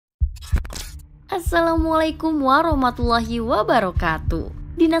Assalamualaikum warahmatullahi wabarakatuh.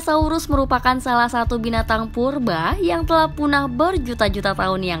 Dinosaurus merupakan salah satu binatang purba yang telah punah berjuta-juta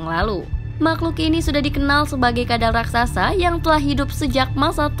tahun yang lalu. Makhluk ini sudah dikenal sebagai kadal raksasa yang telah hidup sejak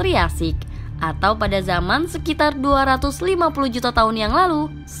masa Triassic, atau pada zaman sekitar 250 juta tahun yang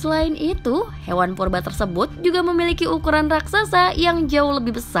lalu. Selain itu, hewan purba tersebut juga memiliki ukuran raksasa yang jauh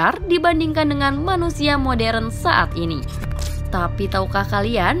lebih besar dibandingkan dengan manusia modern saat ini. Tapi tahukah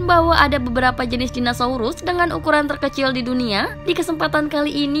kalian bahwa ada beberapa jenis dinosaurus dengan ukuran terkecil di dunia? Di kesempatan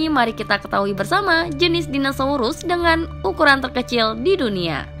kali ini mari kita ketahui bersama jenis dinosaurus dengan ukuran terkecil di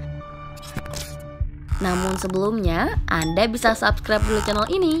dunia. Namun sebelumnya, Anda bisa subscribe dulu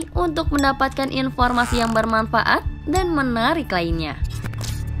channel ini untuk mendapatkan informasi yang bermanfaat dan menarik lainnya.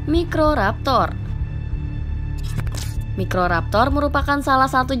 Mikroraptor. Mikroraptor merupakan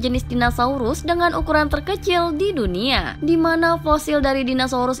salah satu jenis dinosaurus dengan ukuran terkecil di dunia, di mana fosil dari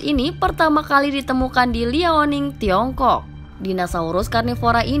dinosaurus ini pertama kali ditemukan di Liaoning, Tiongkok. Dinosaurus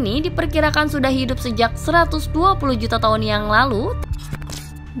karnivora ini diperkirakan sudah hidup sejak 120 juta tahun yang lalu.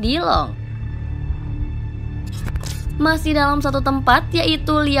 Dilong. Masih dalam satu tempat,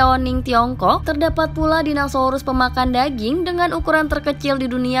 yaitu Liaoning, Tiongkok, terdapat pula dinosaurus pemakan daging dengan ukuran terkecil di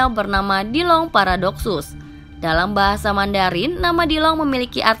dunia bernama Dilong paradoxus. Dalam bahasa Mandarin, nama Dilong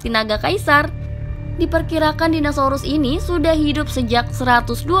memiliki arti naga kaisar. Diperkirakan dinosaurus ini sudah hidup sejak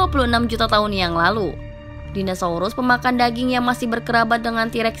 126 juta tahun yang lalu. Dinosaurus pemakan daging yang masih berkerabat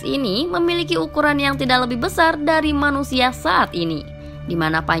dengan T-Rex ini memiliki ukuran yang tidak lebih besar dari manusia saat ini, di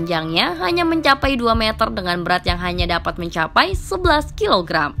mana panjangnya hanya mencapai 2 meter dengan berat yang hanya dapat mencapai 11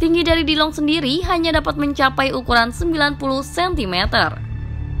 kg. Tinggi dari Dilong sendiri hanya dapat mencapai ukuran 90 cm.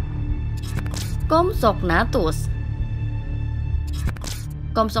 Compsognathus.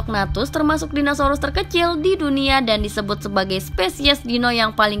 Compsognathus termasuk dinosaurus terkecil di dunia dan disebut sebagai spesies dino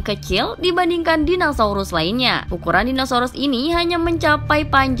yang paling kecil dibandingkan dinosaurus lainnya. Ukuran dinosaurus ini hanya mencapai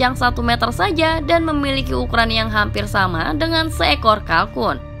panjang 1 meter saja dan memiliki ukuran yang hampir sama dengan seekor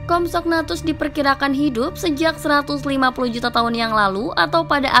kalkun. Compsognathus diperkirakan hidup sejak 150 juta tahun yang lalu atau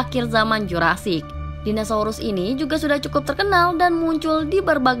pada akhir zaman Jurassic. Dinosaurus ini juga sudah cukup terkenal dan muncul di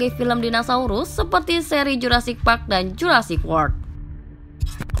berbagai film dinosaurus seperti seri Jurassic Park dan Jurassic World.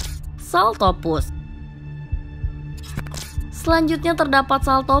 Saltopus. Selanjutnya terdapat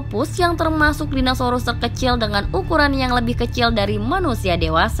Saltopus yang termasuk dinosaurus terkecil dengan ukuran yang lebih kecil dari manusia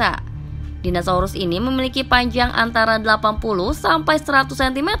dewasa. Dinosaurus ini memiliki panjang antara 80 sampai 100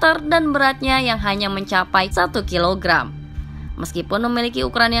 cm dan beratnya yang hanya mencapai 1 kg. Meskipun memiliki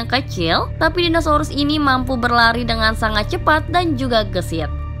ukuran yang kecil, tapi dinosaurus ini mampu berlari dengan sangat cepat dan juga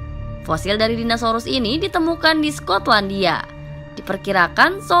gesit. Fosil dari dinosaurus ini ditemukan di Skotlandia.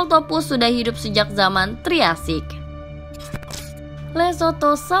 Diperkirakan Saltopus sudah hidup sejak zaman Triassic.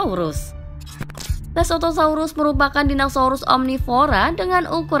 Lesotosaurus. Lesotosaurus merupakan dinosaurus omnivora dengan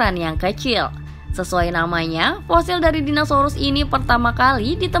ukuran yang kecil. Sesuai namanya, fosil dari dinosaurus ini pertama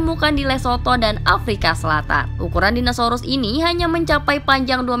kali ditemukan di Lesotho dan Afrika Selatan. Ukuran dinosaurus ini hanya mencapai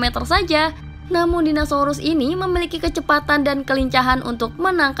panjang 2 meter saja. Namun dinosaurus ini memiliki kecepatan dan kelincahan untuk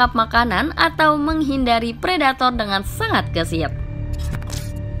menangkap makanan atau menghindari predator dengan sangat gesit.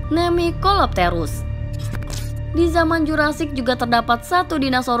 Nemicholopterus. Di zaman Jurassic juga terdapat satu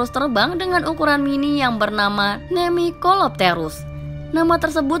dinosaurus terbang dengan ukuran mini yang bernama Nemicholopterus. Nama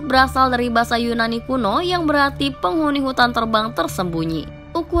tersebut berasal dari bahasa Yunani kuno yang berarti penghuni hutan terbang tersembunyi.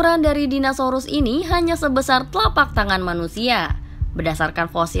 Ukuran dari dinosaurus ini hanya sebesar telapak tangan manusia.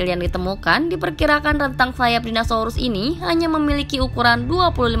 Berdasarkan fosil yang ditemukan, diperkirakan rentang sayap dinosaurus ini hanya memiliki ukuran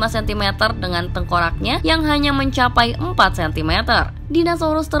 25 cm dengan tengkoraknya yang hanya mencapai 4 cm.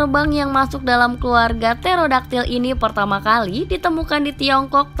 Dinosaurus terbang yang masuk dalam keluarga pterodaktil ini pertama kali ditemukan di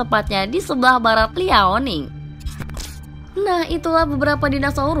Tiongkok, tepatnya di sebelah barat Liaoning. Nah, itulah beberapa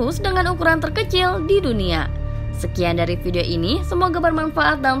dinosaurus dengan ukuran terkecil di dunia. Sekian dari video ini, semoga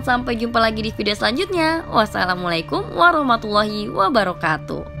bermanfaat dan sampai jumpa lagi di video selanjutnya. Wassalamualaikum warahmatullahi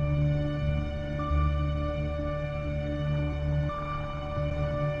wabarakatuh.